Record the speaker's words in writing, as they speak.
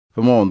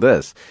For more on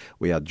this,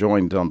 we are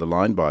joined on the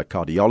line by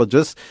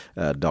cardiologist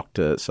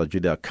Dr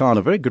Sajidah Khan.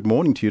 A very good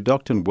morning to you,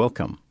 Doctor, and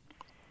welcome.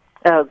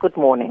 Good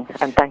morning,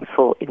 and thanks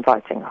for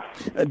inviting us.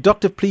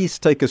 Doctor, please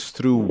take us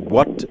through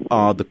what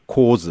are the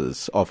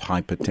causes of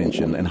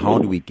hypertension and how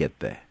do we get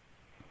there?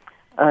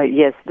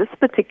 Yes, this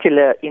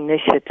particular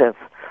initiative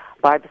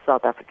by the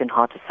South African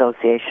Heart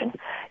Association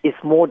is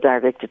more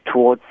directed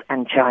towards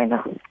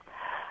angina.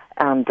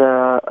 And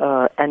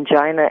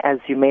angina, as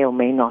you may or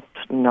may not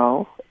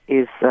know,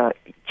 is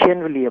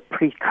generally a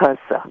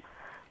precursor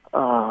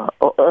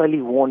or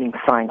early warning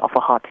sign of a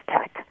heart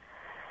attack.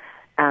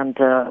 And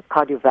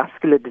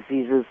cardiovascular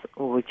diseases,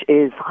 which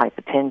is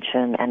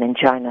hypertension and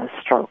angina,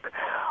 stroke,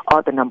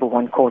 are the number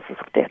one causes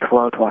of death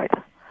worldwide.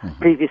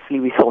 Mm-hmm. Previously,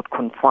 we thought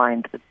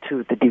confined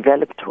to the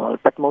developed world,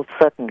 but most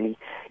certainly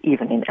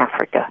even in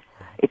Africa,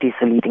 it is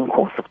a leading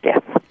cause of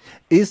death.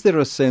 Is there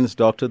a sense,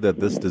 Doctor, that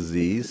this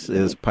disease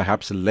is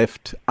perhaps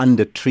left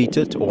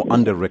undertreated or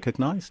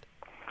under-recognized?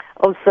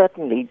 Oh,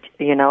 certainly.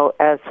 You know,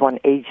 as one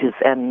ages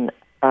and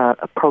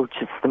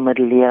approaches the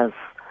middle years,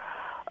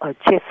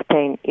 chest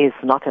pain is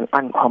not an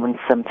uncommon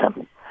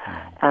symptom.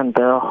 And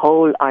the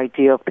whole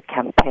idea of the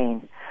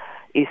campaign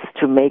is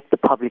to make the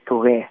public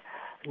aware,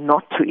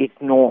 not to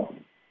ignore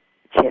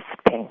chest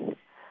pain.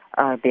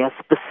 There are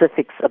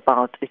specifics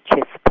about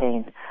chest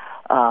pain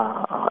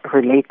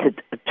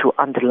related to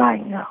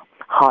underlying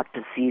heart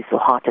disease or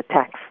heart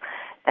attacks.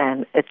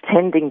 And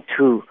attending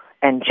to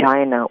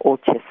angina or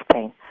chest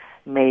pain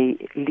may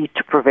lead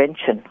to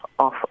prevention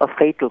of a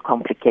fatal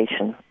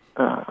complication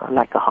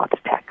like a heart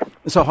attack.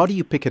 So how do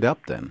you pick it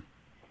up then?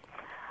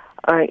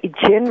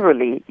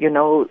 Generally, you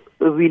know,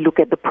 we look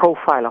at the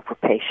profile of a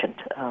patient.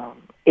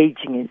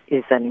 Aging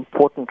is an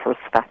important risk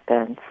factor,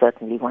 and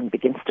certainly one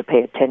begins to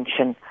pay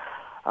attention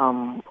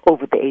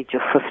over the age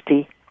of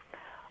 50.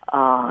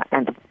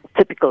 And the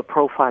typical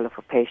profile of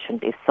a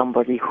patient is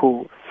somebody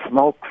who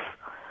smokes,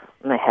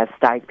 has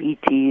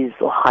diabetes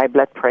or high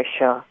blood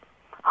pressure,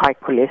 high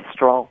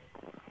cholesterol,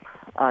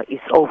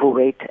 is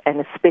overweight, and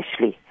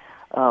especially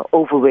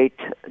overweight,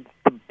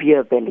 the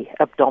beer belly,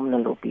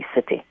 abdominal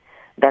obesity.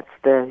 That's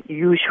the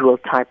usual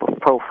type of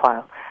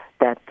profile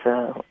that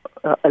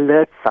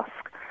alerts us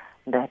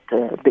that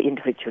the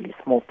individual is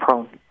more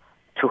prone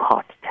to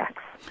heart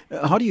attacks.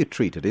 How do you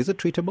treat it? Is it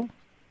treatable?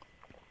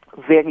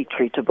 Very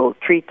treatable.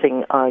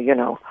 Treating,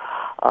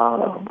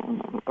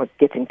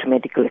 getting to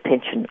medical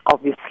attention.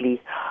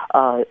 Obviously,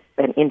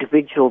 an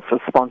individual's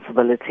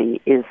responsibility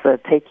is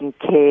taking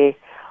care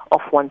of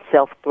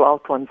oneself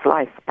throughout one's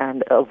life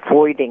and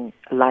avoiding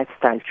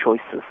lifestyle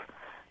choices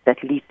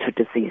that lead to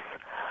disease.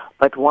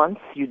 But once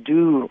you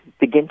do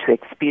begin to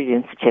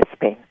experience chest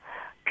pain,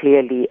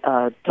 clearly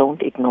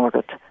don't ignore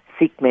it.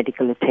 Seek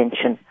medical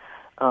attention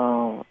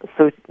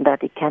so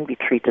that it can be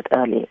treated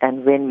early.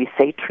 And when we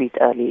say treat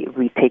early,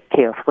 we take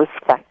care of risk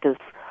factors,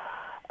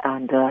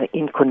 and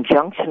in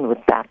conjunction with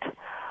that,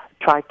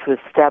 try to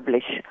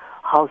establish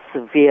how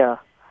severe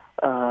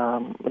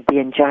the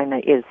angina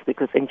is,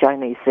 because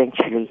angina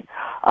essentially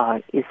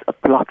is a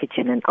blockage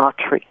in an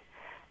artery.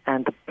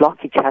 And the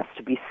blockage has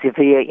to be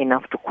severe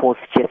enough to cause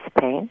chest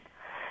pain.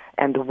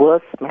 And the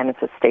worst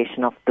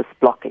manifestation of this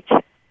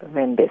blockage,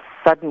 when there's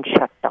sudden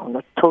shutdown,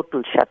 a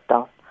total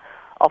shutdown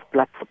of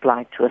blood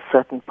supply to a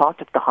certain part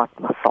of the heart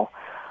muscle,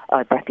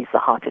 that is a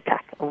heart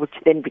attack, which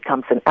then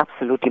becomes an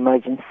absolute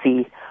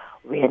emergency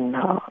when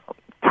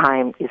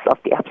time is of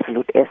the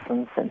absolute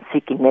essence, and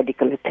seeking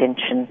medical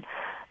attention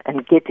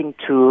and getting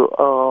to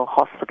a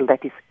hospital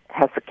that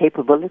has the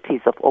capabilities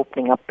of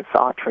opening up this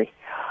artery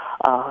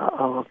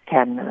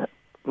can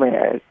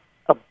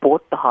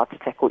abort the heart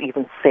attack or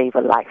even save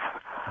a life.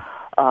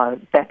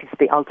 That is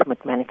the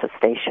ultimate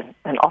manifestation,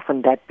 and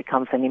often that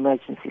becomes an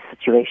emergency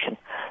situation.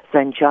 So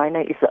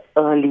angina is an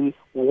early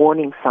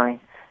warning sign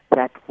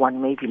that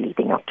one may be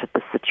leading up to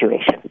this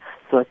situation.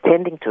 So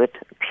attending to it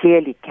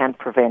clearly can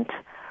prevent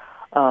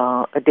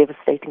a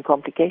devastating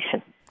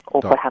complication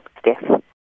or perhaps death.